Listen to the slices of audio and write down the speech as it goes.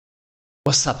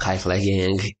What's up,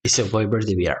 HighFlyGang? It's your boy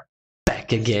Birdie. We are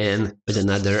back again with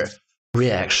another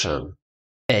reaction.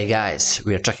 Hey guys,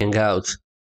 we are checking out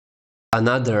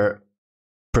another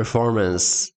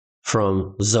performance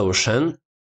from Zhou Shen.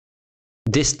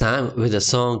 This time with the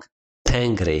song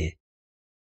Tengri.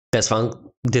 This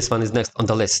one is next on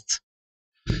the list.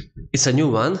 It's a new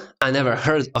one. I never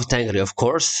heard of Tengri, of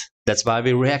course. That's why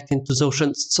we're reacting to Zhou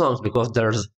Shen's songs, because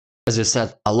there's, as you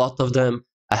said, a lot of them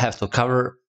I have to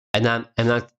cover. And I'm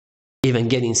not even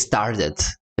getting started.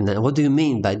 And then, what do you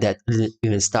mean by that? Didn't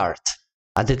even start.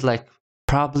 I did like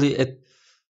probably I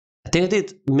think I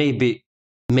did maybe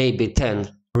 10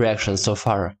 reactions so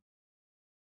far.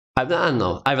 I don't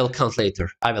know. I will count later.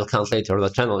 I will count later on the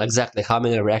channel exactly how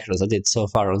many reactions I did so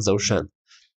far on Zhou Shen.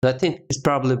 And I think it's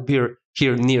probably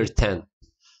here near 10.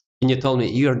 And you told me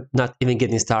you're not even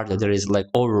getting started. There is like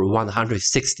over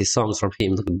 160 songs from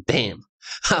him. Damn,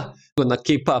 I'm gonna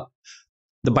keep up.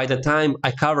 By the time I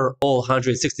cover all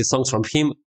 160 songs from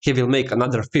him, he will make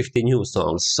another 50 new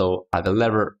songs, so I will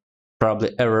never, probably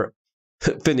ever,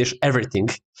 finish everything.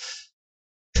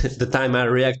 The time I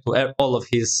react to all of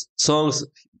his songs,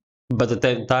 by the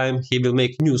same time he will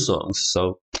make new songs,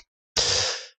 so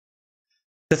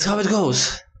that's how it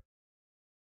goes.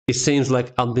 It seems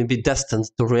like I'll be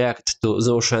destined to react to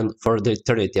Zhou Shen for the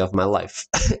eternity of my life.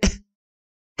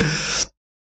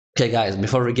 Okay guys,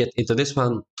 before we get into this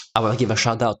one, I want to give a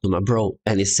shout out to my bro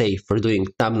Anysay for doing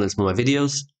thumbnails for my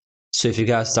videos. So if you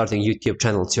guys starting YouTube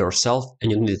channels yourself and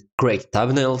you need great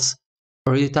thumbnails,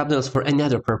 or you need thumbnails for any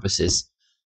other purposes,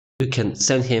 you can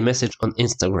send him a message on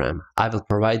Instagram. I will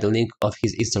provide the link of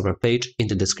his Instagram page in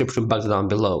the description box down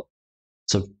below.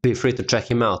 So be free to check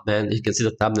him out, man. You can see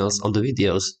the thumbnails on the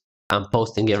videos I'm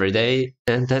posting every day.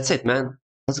 And that's it, man.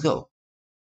 Let's go.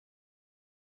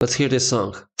 Let's hear this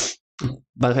song.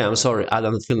 By the way, I'm sorry, I'm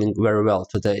not feeling very well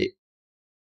today.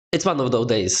 It's one of those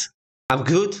days. I'm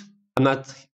good, I'm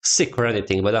not sick or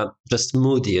anything, but I'm just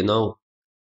moody, you know.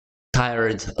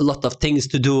 Tired, a lot of things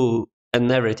to do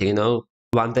and everything, you know.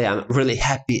 One day I'm really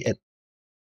happy and,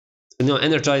 you know,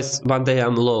 energized. One day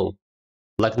I'm low.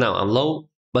 Like now, I'm low,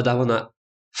 but I wanna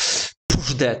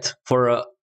push that for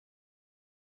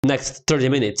next 30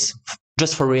 minutes,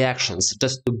 just for reactions,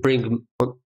 just to bring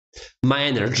my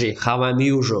energy, how I'm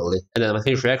usually, and then my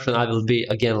finish reaction I will be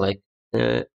again like,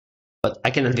 but I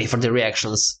cannot be for the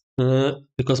reactions,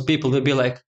 because people will be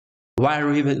like, why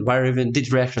are you even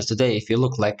did reactions today if you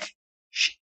look like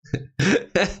shit?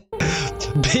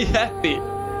 Be happy.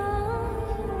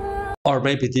 Or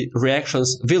maybe the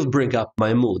reactions will bring up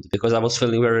my mood, because I was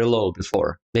feeling very low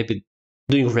before. Maybe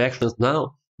doing reactions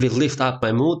now will lift up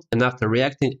my mood, and after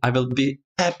reacting I will be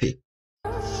happy.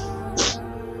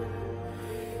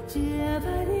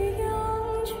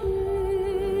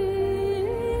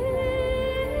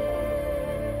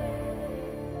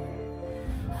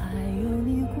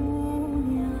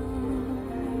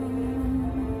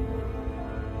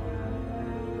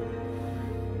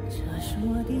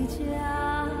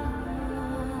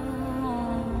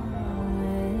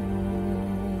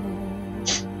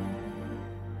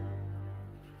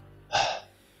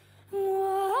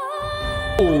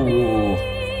 Ooh.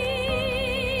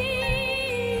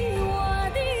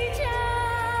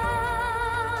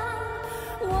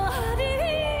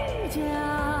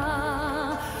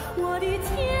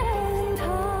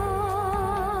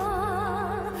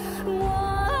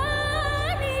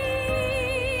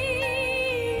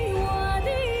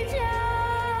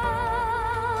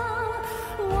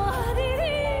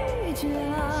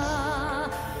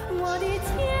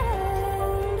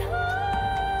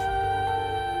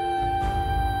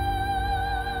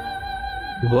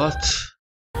 What?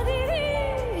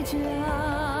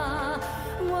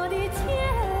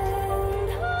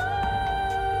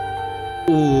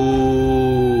 Ooh.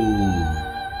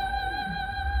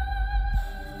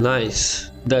 Nice.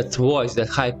 That voice, that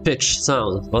high-pitched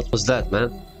sound. What was that,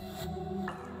 man?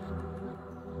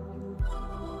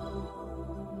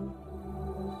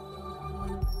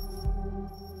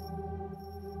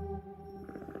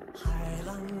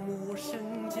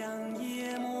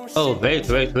 Oh, wait.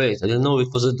 I didn't know it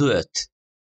was a duet.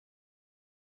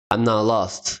 I'm now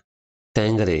lost.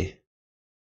 Tengri.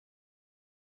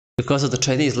 Because of the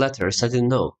Chinese letters, I didn't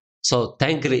know. So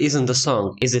Tengri isn't the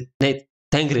song. Is it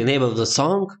Tengri name of the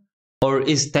song? Or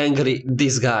is Tengri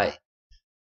this guy?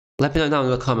 Let me know down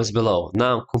in the comments below.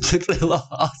 Now I'm completely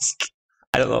lost.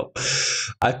 I don't know.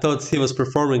 I thought he was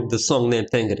performing the song named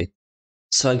Tengri.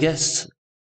 So I guess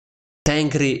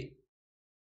Tengri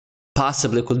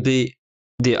possibly could be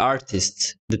the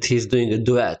artist that he's doing a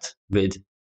duet with.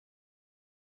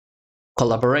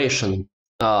 Collaboration.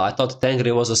 I thought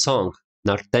Tengri was a song.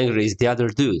 Now Tengri is the other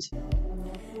dude.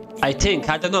 I think,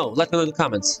 I don't know, let me know in the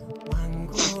comments.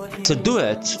 To do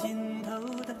it.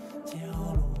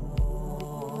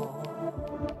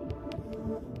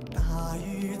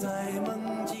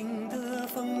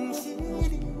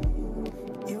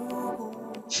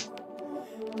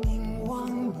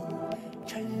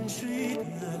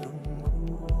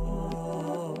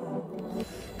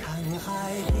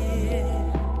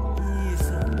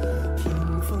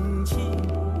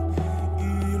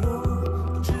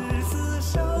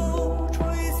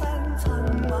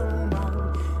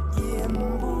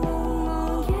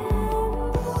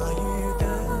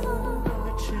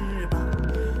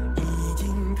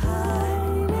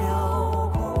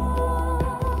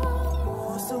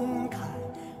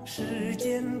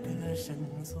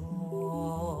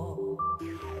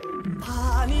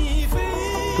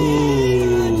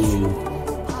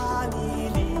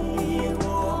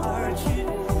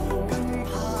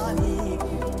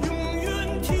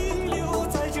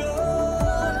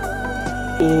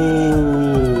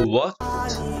 Ooh, what?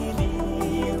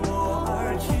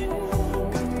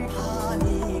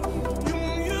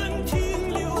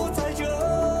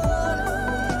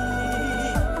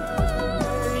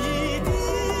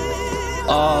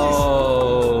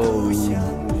 Oh,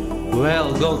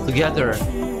 well, go together.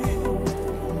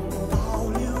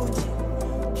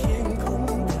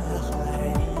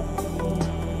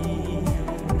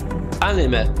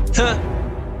 Anime, huh?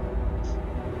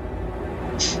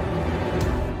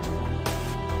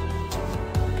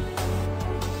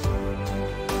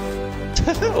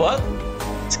 What?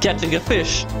 It's catching a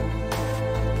fish.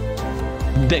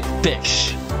 Big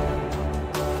fish.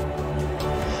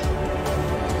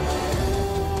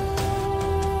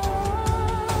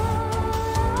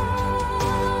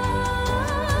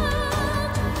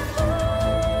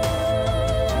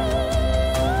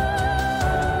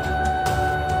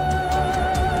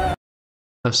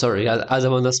 I'm sorry, I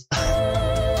don't wanna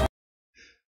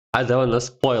I don't wanna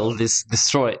spoil this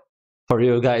destroy for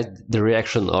you guys the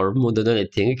reaction or more than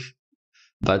anything,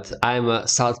 but I'm a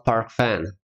South Park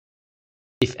fan.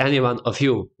 If anyone of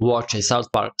you watches South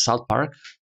Park,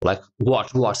 like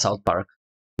watch South Park,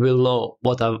 will know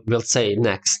what I will say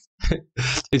next.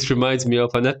 It reminds me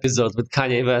of an episode with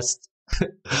Kanye West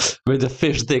with the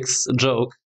fish dicks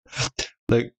joke.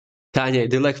 Like, Kanye,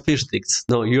 do you like fish dicks?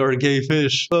 No, you're a gay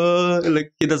fish.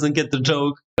 Like, he doesn't get the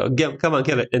joke. Come on,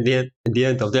 get it. In the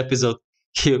end of the episode,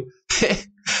 he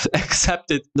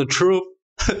accepted the truth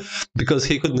because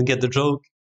he couldn't get the joke,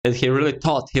 and he really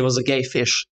thought he was a gay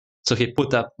fish. So he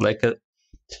put up like a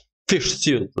fish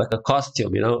suit, like a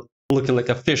costume, you know, looking like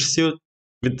a fish suit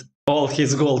with all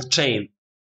his gold chain.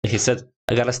 And he said,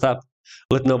 I gotta stop.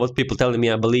 Let know what people telling me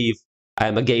I believe. I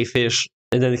am a gay fish.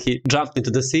 And then he jumped into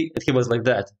the sea, and he was like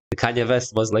that. The Kanye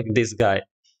West was like this guy,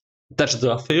 attached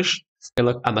to a fish, and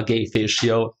like, I'm a gay fish,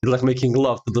 yo. He's like making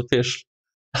love to the fish.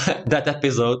 That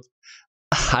episode,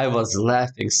 I was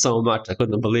laughing so much, I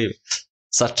couldn't believe it.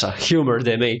 Such a humor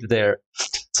they made there.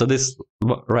 So this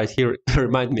right here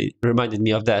reminded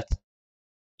me of that.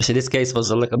 So this case was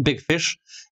like a big fish,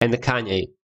 and the Kanye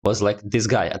was like this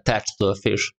guy attached to a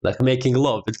fish, like making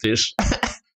love with fish.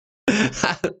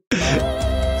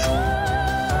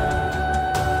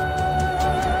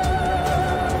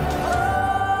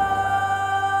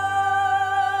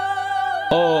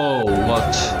 Oh,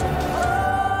 what?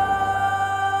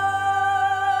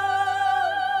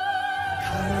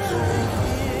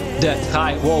 That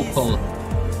high vocal.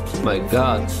 My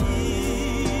God.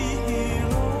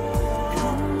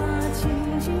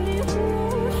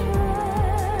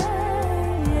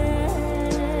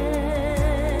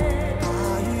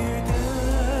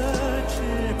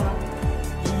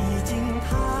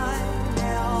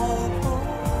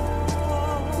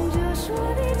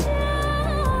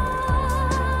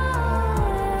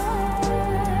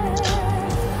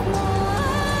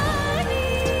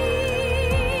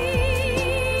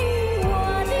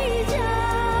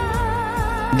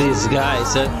 This guy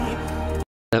said,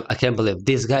 I can't believe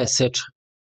this guy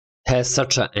has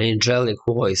such an angelic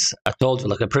voice. I told you,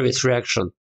 like a previous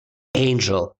reaction,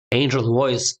 angel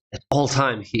voice at all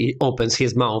time. He opens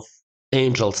his mouth,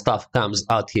 angel stuff comes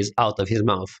out of his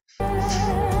mouth.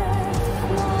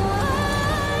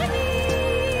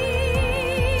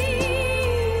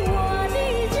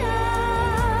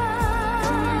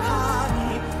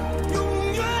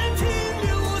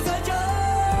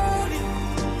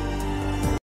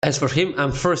 As for him,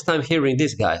 I'm first time hearing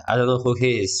this guy. I don't know who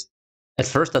he is. At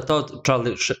first, I thought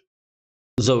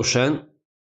Zhou Shen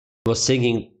was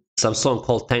singing some song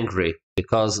called Tengri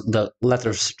because the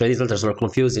Chinese letters were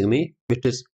confusing me, which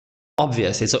is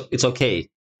obvious. It's okay,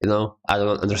 you know. I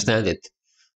don't understand it,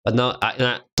 but now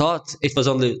I thought it was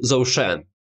only Zhou Shen.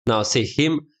 Now I see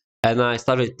him, and I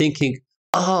started thinking,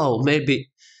 oh, maybe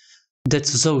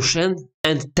that's Zhou Shen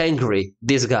and Tengri,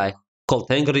 this guy called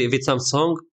Tengri with some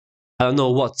song. I don't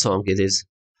know what song it is.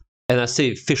 And I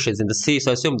see fishes in the sea,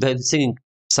 so I assume they're singing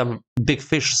some big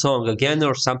fish song again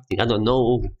or something. I don't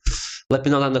know. Let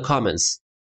me know in the comments.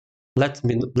 Let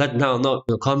now know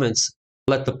in the comments.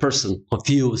 Let the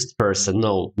confused person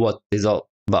know what it's all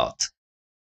about.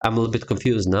 I'm a little bit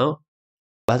confused now,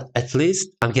 but at least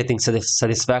I'm getting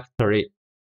satisfactory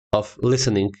of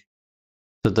listening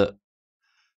to the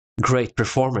great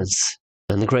performance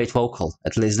and the great vocal.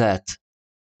 At least that.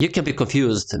 You can be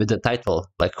confused with the title,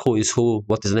 like who is who,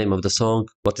 what is the name of the song,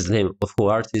 what is the name of who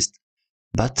artist,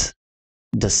 but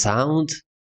the sound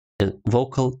and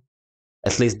vocal,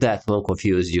 at least that won't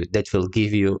confuse you. That will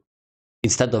give you,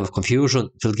 instead of confusion,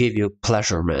 it will give you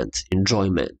pleasurement,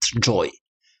 enjoyment, joy.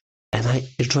 And I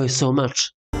enjoy so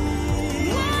much.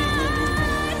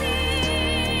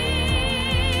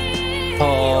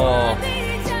 Oh.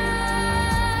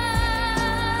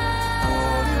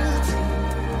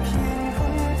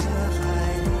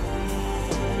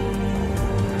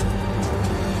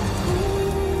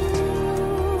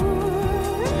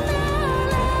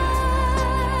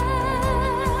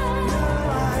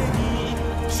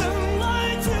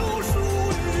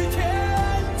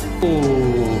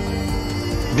 Ooh,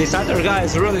 this other guy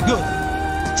is really good.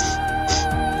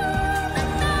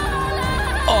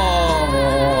 Oh,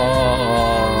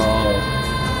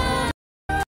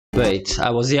 wait,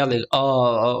 I was yelling.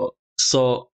 Oh,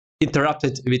 so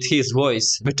interrupted with his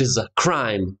voice, which is a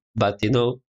crime. But you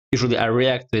know, usually I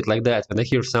react to it like that when I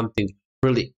hear something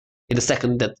really in the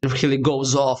second that really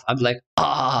goes off. I'm like,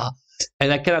 ah,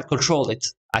 and I cannot control it.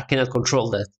 I cannot control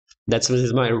that. That's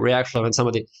my reaction when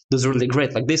somebody does really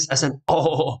great like this. I said,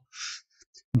 oh,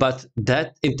 but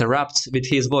that interrupts with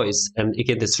his voice, and it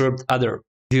can disturb other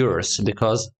viewers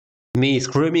because me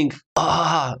screaming,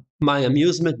 my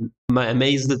amusement, my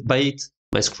amazement by it,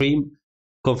 my scream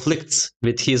conflicts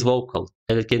with his vocal,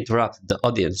 and it can interrupt the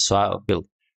audience. So I will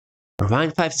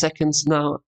rewind 5 seconds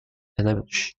now, and I will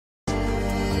shh.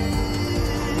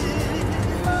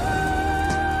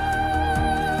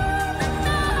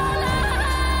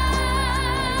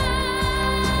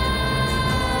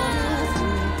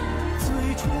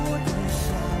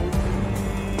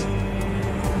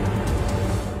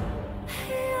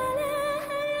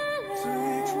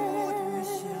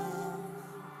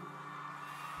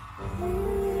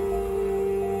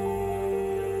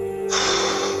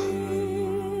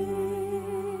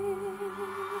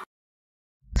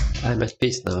 I'm at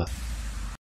peace now.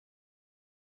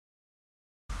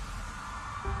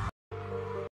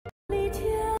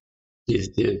 This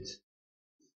dude.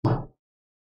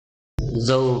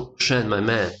 Zhou Shen, my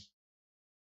man.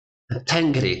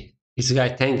 Tengri. This guy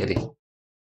Tengri.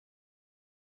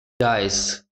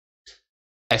 Guys,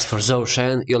 as for Zhou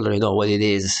Shen, you already know what it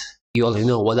is. You already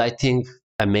know what I think.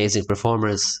 Amazing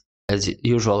performance. As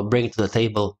usual, bring to the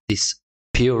table this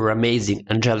pure, amazing,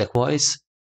 angelic voice.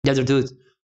 The other dude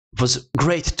was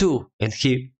great too, and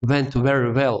he went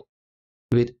very well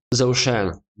with Zhou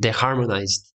Shen. They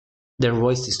harmonized their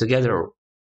voices together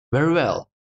very well.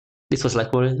 This was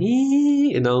like more,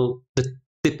 you know, the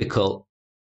typical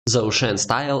Zhou Shen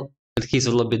style, and he's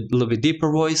a little bit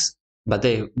deeper voice, but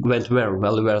they went very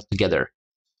well together.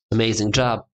 Amazing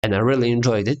job, and I really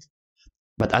enjoyed it.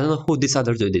 But I don't know who this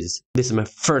other dude is. This is my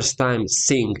first time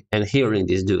seeing and hearing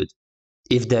this dude.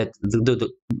 If that the dude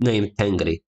named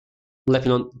Tengri. Let me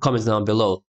know in the comments down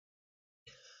below.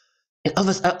 And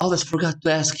I always forgot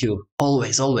to ask you,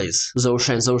 always,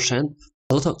 Zhou Shen.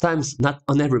 A lot of times, not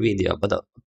on every video, but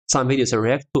some videos I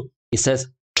react to, it says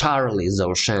Charlie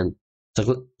Zhou Shen.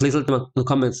 So please let me know in the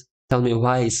comments, tell me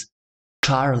why is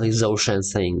Charlie Zhou Shen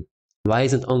saying? Why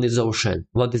isn't only Zhou Shen?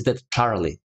 What is that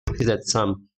Charlie? Is that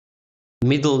some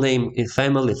middle name in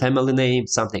family name,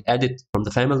 something added from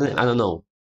the family name? I don't know.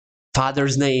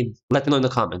 Father's name? Let me know in the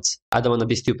comments. I don't want to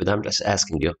be stupid, I'm just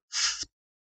asking you.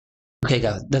 Okay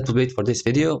guys, that will be it for this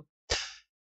video.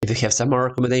 If you have some more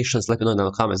recommendations, let me know in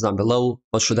the comments down below.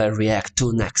 What should I react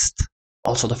to next?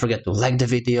 Also, don't forget to like the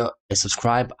video and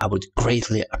subscribe. I would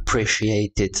greatly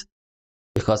appreciate it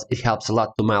because it helps a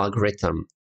lot to my algorithm.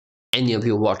 Any of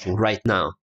you watching right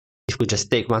now, if you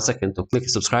just take 1 second to click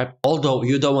subscribe, although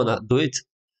you don't want to do it,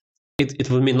 it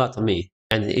will mean a lot to me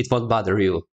and it won't bother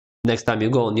you. Next time you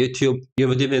go on YouTube, you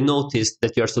would even notice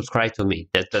that you're subscribed to me.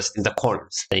 That's just in the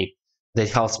corners thing. That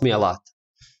helps me a lot.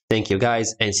 Thank you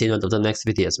guys, and see you in the next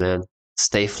videos, man.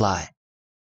 Stay fly.